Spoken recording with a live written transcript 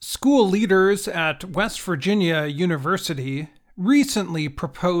School leaders at West Virginia University recently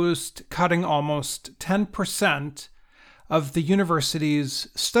proposed cutting almost 10% of the university's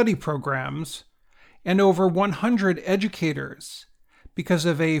study programs and over 100 educators because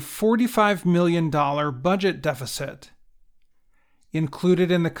of a $45 million budget deficit.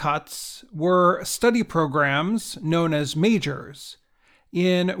 Included in the cuts were study programs known as majors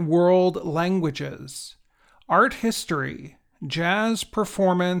in world languages, art history, jazz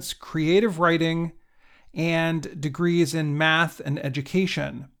performance, creative writing, and degrees in math and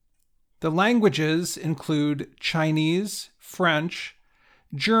education. The languages include Chinese, French,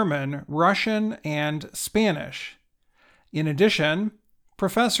 German, Russian, and Spanish. In addition,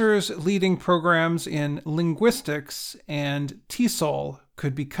 professors leading programs in linguistics and TESOL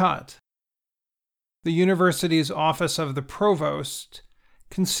could be cut. The university's Office of the Provost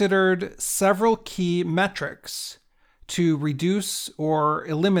considered several key metrics to reduce or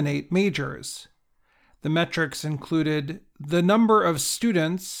eliminate majors. The metrics included the number of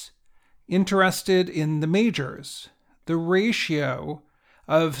students interested in the majors, the ratio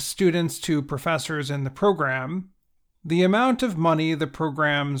of students to professors in the program, the amount of money the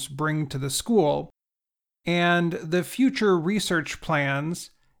programs bring to the school, and the future research plans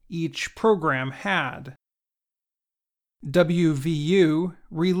each program had. WVU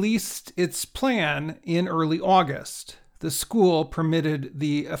released its plan in early August. The school permitted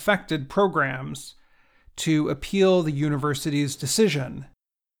the affected programs to appeal the university's decision.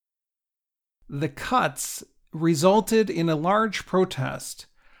 The cuts resulted in a large protest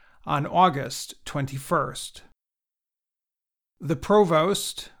on August 21st. The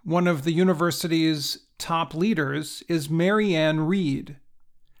provost, one of the university's top leaders, is Mary Ann Reed.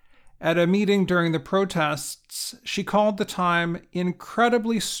 At a meeting during the protests, she called the time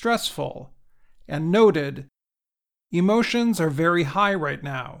incredibly stressful and noted, "Emotions are very high right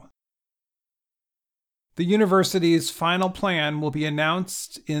now." The university's final plan will be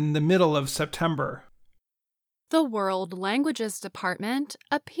announced in the middle of September. The World Languages Department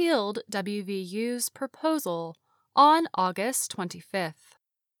appealed WVU's proposal on August 25th,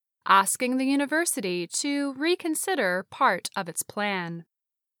 asking the university to reconsider part of its plan.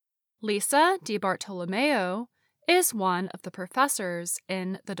 Lisa DiBartolomeo is one of the professors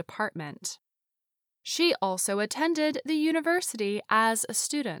in the department. She also attended the university as a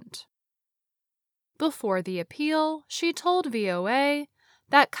student. Before the appeal, she told VOA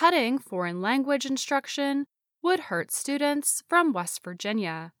that cutting foreign language instruction would hurt students from West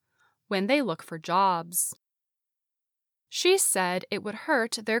Virginia when they look for jobs. She said it would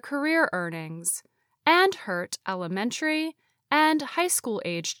hurt their career earnings and hurt elementary and high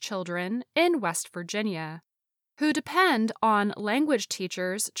school-aged children in West Virginia, who depend on language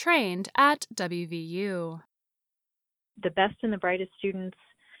teachers trained at WVU. The best and the brightest students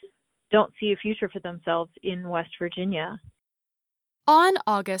don't see a future for themselves in West Virginia. On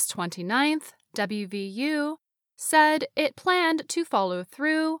August 29th, WVU said it planned to follow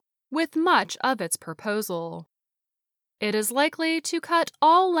through with much of its proposal. It is likely to cut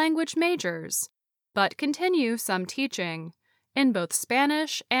all language majors, but continue some teaching in both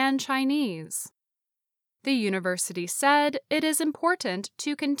Spanish and Chinese. The university said it is important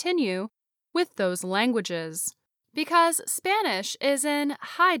to continue with those languages because Spanish is in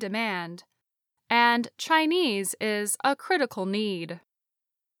high demand and Chinese is a critical need.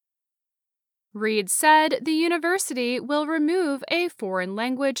 Reed said the university will remove a foreign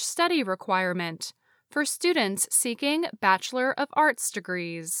language study requirement for students seeking Bachelor of Arts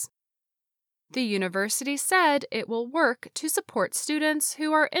degrees. The university said it will work to support students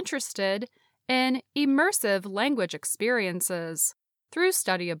who are interested in immersive language experiences through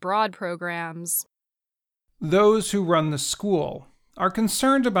study abroad programs. Those who run the school are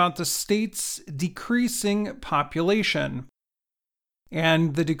concerned about the state's decreasing population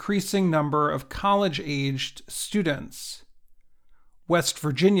and the decreasing number of college-aged students. West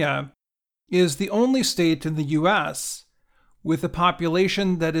Virginia is the only state in the U.S. with a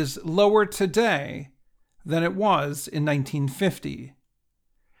population that is lower today than it was in 1950.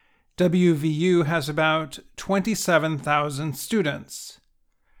 WVU has about 27,000 students.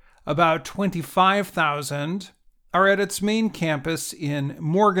 About 25,000 are at its main campus in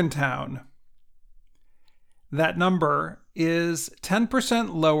Morgantown. That number is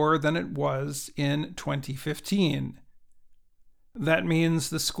 10% lower than it was in 2015. That means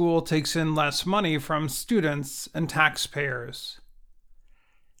the school takes in less money from students and taxpayers.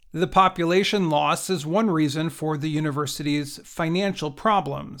 The population loss is one reason for the university's financial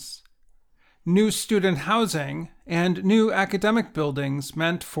problems. New student housing and new academic buildings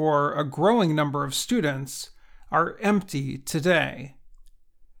meant for a growing number of students are empty today.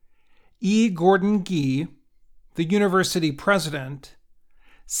 E. Gordon Gee, the university president,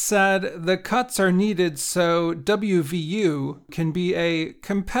 said the cuts are needed so WVU can be a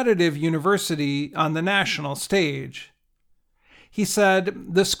competitive university on the national stage. He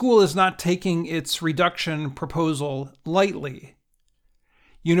said the school is not taking its reduction proposal lightly.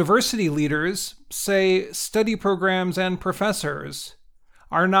 University leaders say study programs and professors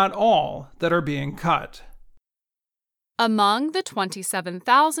are not all that are being cut. Among the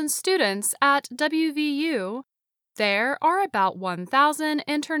 27,000 students at WVU, there are about 1,000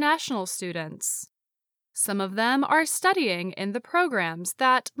 international students. Some of them are studying in the programs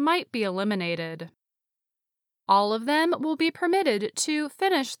that might be eliminated. All of them will be permitted to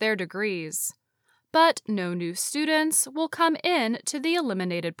finish their degrees, but no new students will come in to the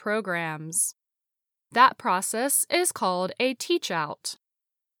eliminated programs. That process is called a teach-out.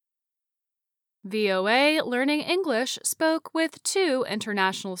 VOA Learning English spoke with 2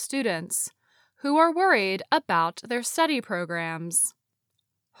 international students who are worried about their study programs.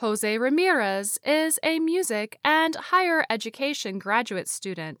 Jose Ramirez is a music and higher education graduate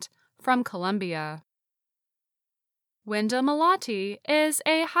student from Colombia. Winda Melati is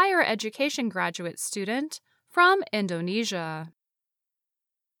a higher education graduate student from Indonesia.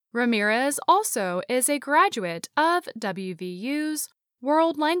 Ramirez also is a graduate of WVU's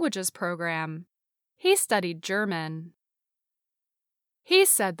World Languages program. He studied German. He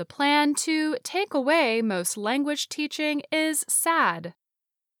said the plan to take away most language teaching is sad,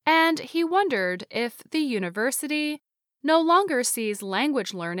 and he wondered if the university no longer sees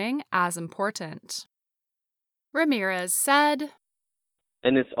language learning as important. Ramirez said,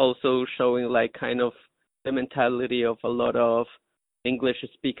 and it's also showing like kind of the mentality of a lot of English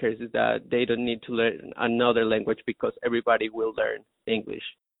speakers is that they don't need to learn another language because everybody will learn English.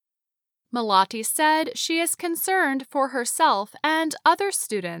 Melati said she is concerned for herself and other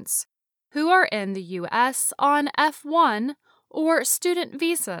students who are in the U.S. on F1 or student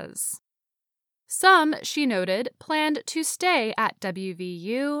visas. Some, she noted, planned to stay at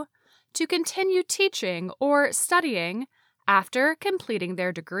WVU to continue teaching or studying after completing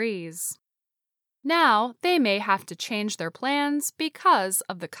their degrees. Now they may have to change their plans because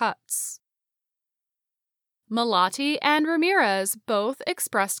of the cuts. Melati and Ramirez both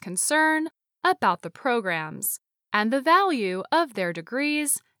expressed concern about the programs and the value of their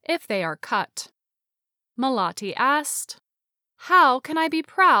degrees if they are cut. Melati asked, "How can I be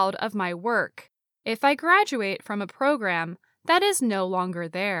proud of my work if I graduate from a program that is no longer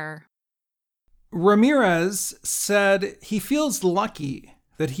there?" Ramirez said he feels lucky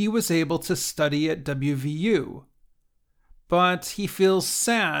that he was able to study at WVU, but he feels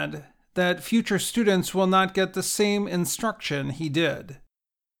sad that future students will not get the same instruction he did.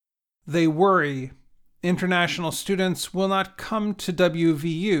 They worry international students will not come to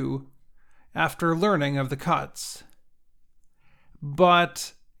WVU after learning of the cuts.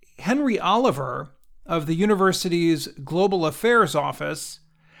 But Henry Oliver of the university's Global Affairs Office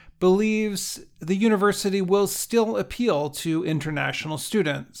believes the university will still appeal to international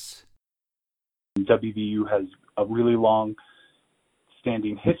students. WVU has a really long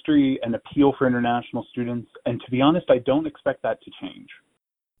standing history and appeal for international students, and to be honest, I don't expect that to change.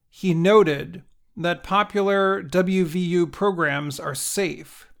 He noted that popular WVU programs are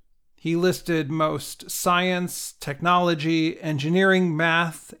safe. He listed most science, technology, engineering,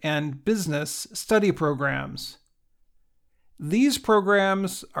 math, and business study programs. These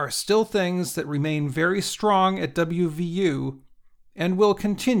programs are still things that remain very strong at WVU and will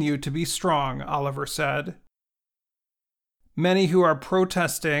continue to be strong, Oliver said. Many who are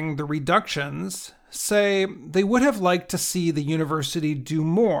protesting the reductions say they would have liked to see the university do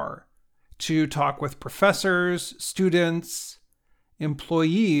more to talk with professors, students,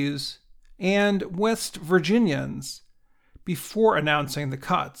 employees, and West Virginians before announcing the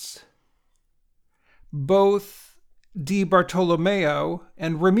cuts. Both Di Bartolomeo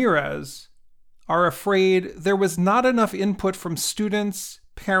and Ramirez are afraid there was not enough input from students,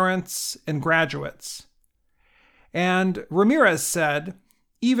 parents, and graduates. And Ramirez said,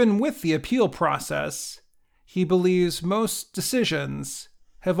 even with the appeal process, he believes most decisions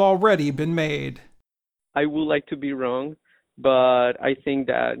have already been made. I would like to be wrong, but I think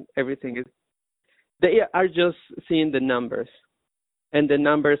that they are just seeing the numbers, and the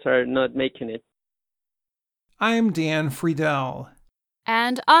numbers are not making it. I'm Dan Friedel.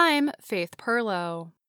 And I'm Faith Perlow.